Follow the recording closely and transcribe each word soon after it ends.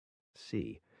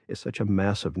c is such a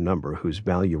massive number whose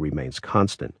value remains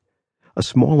constant, a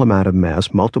small amount of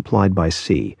mass multiplied by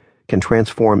c can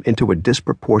transform into a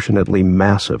disproportionately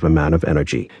massive amount of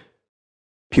energy.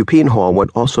 Pupin Hall would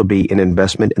also be an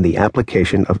investment in the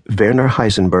application of Werner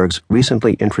Heisenberg's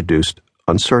recently introduced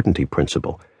uncertainty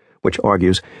principle, which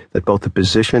argues that both the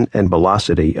position and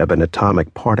velocity of an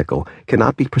atomic particle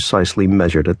cannot be precisely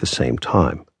measured at the same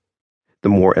time. The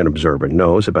more an observer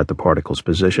knows about the particle's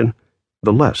position,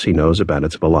 the less he knows about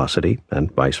its velocity,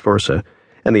 and vice versa,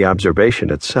 and the observation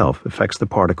itself affects the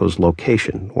particle's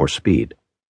location or speed.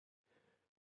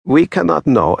 "We cannot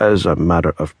know, as a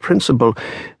matter of principle,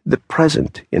 the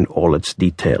present in all its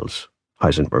details,"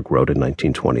 Heisenberg wrote in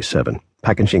 1927,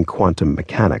 packaging quantum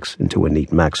mechanics into a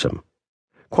neat maxim.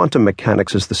 Quantum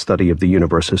mechanics is the study of the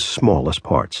universe's smallest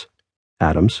parts: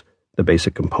 atoms, the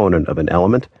basic component of an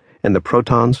element, and the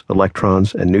protons,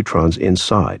 electrons, and neutrons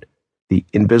inside, the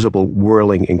invisible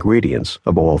whirling ingredients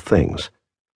of all things.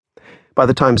 By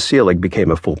the time Selig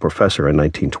became a full professor in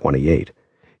 1928,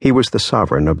 he was the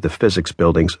sovereign of the physics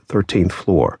building's 13th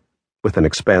floor, with an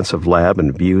expansive lab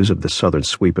and views of the southern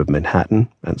sweep of Manhattan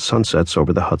and sunsets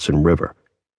over the Hudson River.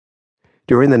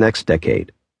 During the next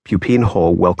decade, Pupin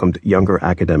Hall welcomed younger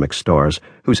academic stars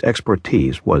whose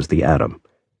expertise was the atom.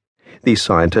 These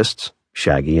scientists,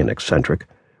 shaggy and eccentric,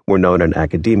 were known in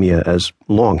academia as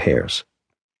long hairs.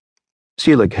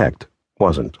 Selig Hecht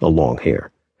wasn't a long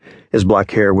hair. His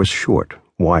black hair was short,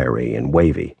 wiry, and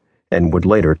wavy, and would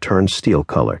later turn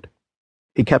steel-colored.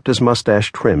 He kept his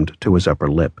mustache trimmed to his upper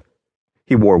lip.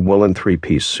 He wore woolen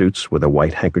three-piece suits with a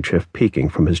white handkerchief peeking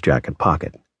from his jacket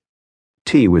pocket.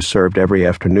 Tea was served every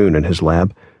afternoon in his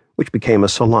lab, which became a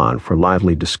salon for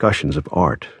lively discussions of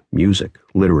art, music,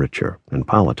 literature, and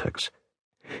politics.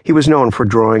 He was known for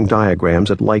drawing diagrams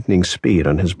at lightning speed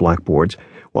on his blackboards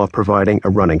while providing a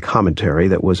running commentary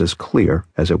that was as clear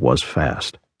as it was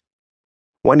fast.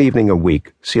 One evening a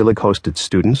week, Selig hosted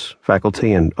students,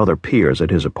 faculty, and other peers at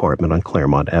his apartment on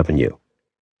Claremont Avenue.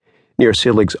 Near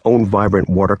Selig's own vibrant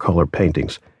watercolor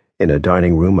paintings, in a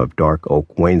dining room of dark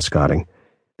oak wainscoting,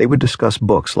 they would discuss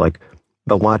books like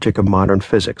The Logic of Modern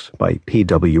Physics by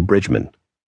P.W. Bridgman.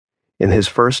 In his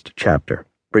first chapter,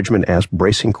 Bridgman asked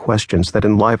bracing questions that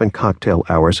enlivened cocktail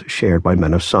hours shared by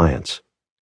men of science.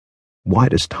 Why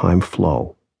does time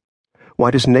flow?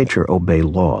 Why does nature obey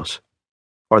laws?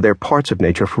 Are there parts of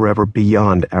nature forever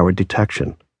beyond our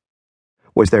detection?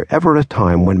 Was there ever a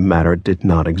time when matter did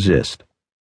not exist?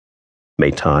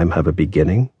 May time have a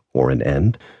beginning or an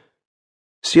end?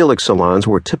 Selig salons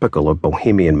were typical of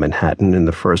bohemian Manhattan in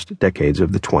the first decades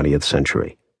of the 20th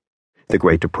century. The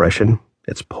Great Depression,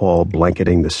 its pall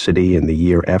blanketing the city in the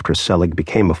year after Selig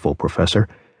became a full professor,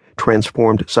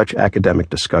 transformed such academic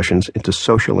discussions into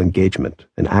social engagement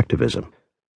and activism.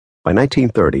 By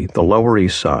 1930, the Lower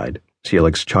East Side,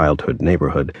 Selig's childhood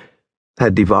neighborhood,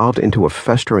 had devolved into a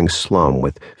festering slum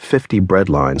with 50 bread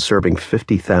lines serving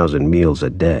 50,000 meals a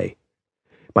day.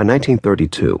 By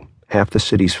 1932, half the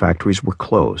city's factories were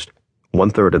closed,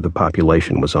 1/3 of the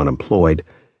population was unemployed,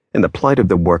 and the plight of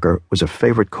the worker was a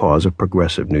favorite cause of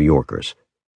progressive New Yorkers.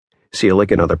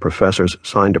 Selig and other professors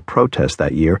signed a protest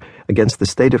that year against the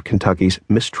state of Kentucky's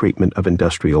mistreatment of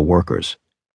industrial workers.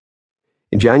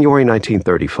 In January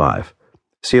 1935,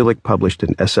 Selig published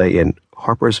an essay in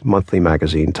Harper's Monthly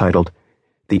magazine titled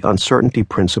The Uncertainty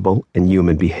Principle in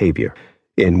Human Behavior,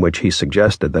 in which he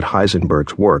suggested that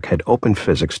Heisenberg's work had opened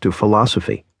physics to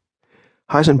philosophy.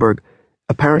 Heisenberg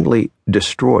apparently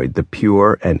destroyed the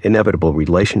pure and inevitable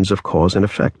relations of cause and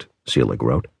effect, Selig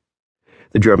wrote.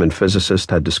 The German physicist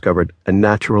had discovered a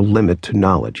natural limit to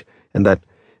knowledge, and that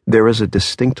there is a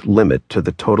distinct limit to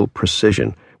the total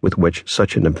precision with which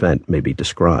such an event may be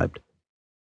described.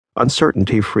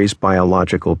 Uncertainty frees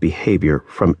biological behavior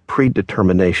from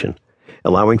predetermination,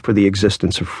 allowing for the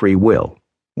existence of free will,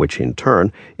 which in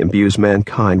turn imbues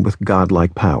mankind with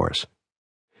godlike powers.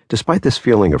 Despite this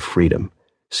feeling of freedom,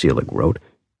 Selig wrote,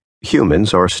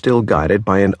 humans are still guided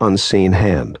by an unseen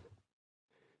hand.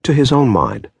 To his own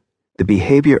mind, the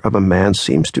behavior of a man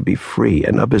seems to be free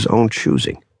and of his own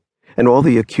choosing, and all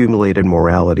the accumulated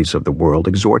moralities of the world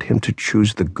exhort him to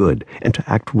choose the good and to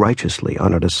act righteously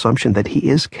on an assumption that he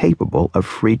is capable of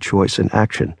free choice and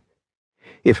action.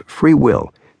 If free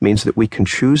will means that we can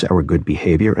choose our good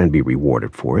behavior and be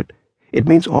rewarded for it, it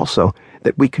means also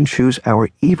that we can choose our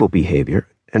evil behavior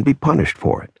and be punished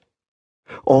for it.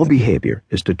 All behavior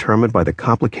is determined by the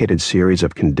complicated series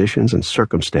of conditions and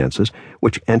circumstances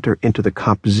which enter into the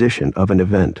composition of an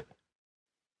event.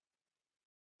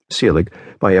 Selig,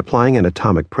 by applying an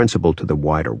atomic principle to the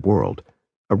wider world,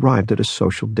 arrived at a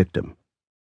social dictum.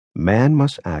 Man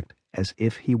must act as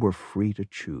if he were free to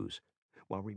choose, while